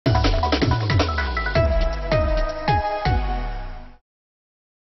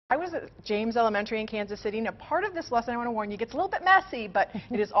I was at James Elementary in Kansas City, and a part of this lesson, I want to warn you, gets a little bit messy, but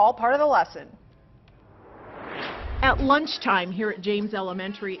it is all part of the lesson. At lunchtime here at James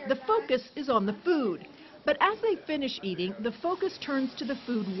Elementary, the focus is on the food. But as they finish eating, the focus turns to the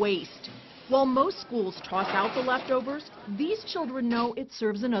food waste. While most schools toss out the leftovers, these children know it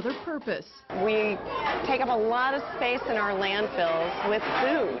serves another purpose. We take up a lot of space in our landfills with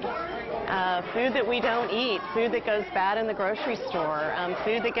food. Food that we don't eat, food that goes bad in the grocery store,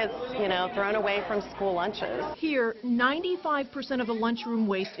 food that gets, thrown away from school lunches. Here, 95% of the lunchroom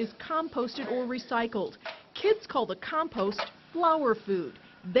waste is composted or recycled. Kids call the compost flower food.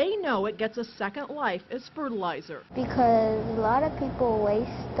 They know it gets a second life as fertilizer. Because a lot of people waste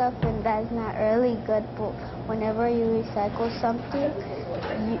stuff and that's not really good, but whenever you recycle something,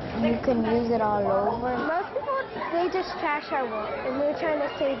 you can use it all over. Most people, they just trash our world, and we're trying to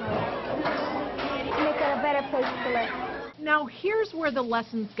save it, make it a better place to live. Now here's where the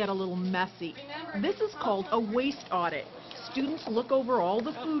lessons get a little messy. This is called a waste audit. Students look over all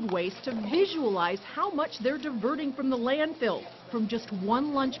the food waste to visualize how much they're diverting from the landfill from just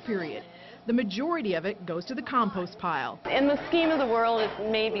one lunch period. The majority of it goes to the compost pile. In the scheme of the world,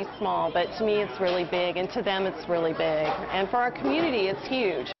 it may be small, but to me it's really big, and to them it's really big. And for our community, it's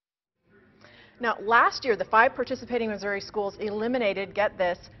huge. Now, last year, the 5 participating Missouri schools eliminated, get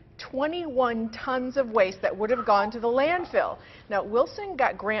this, 21 tons of waste that would have gone to the landfill. Now, Wilson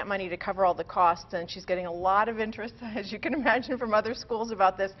got grant money to cover all the costs, and she's getting a lot of interest, as you can imagine, from other schools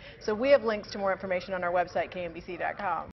about this. So we have links to more information on our website, KMBC.com.